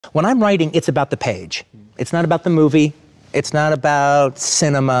When I'm writing, it's about the page. It's not about the movie. It's not about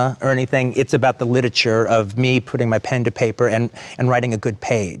cinema or anything. It's about the literature of me putting my pen to paper and writing a good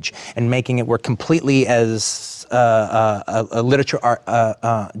page and making it work completely as a literature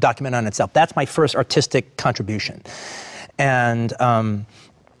document on itself. That's my first artistic contribution. And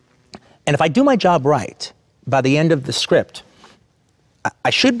if I do my job right, by the end of the script,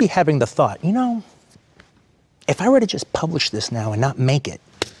 I should be having the thought, you know, if I were to just publish this now and not make it,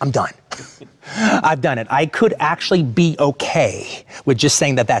 I'm done. I've done it. I could actually be okay with just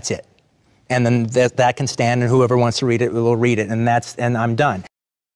saying that that's it. And then that can stand, and whoever wants to read it will read it, and I'm done.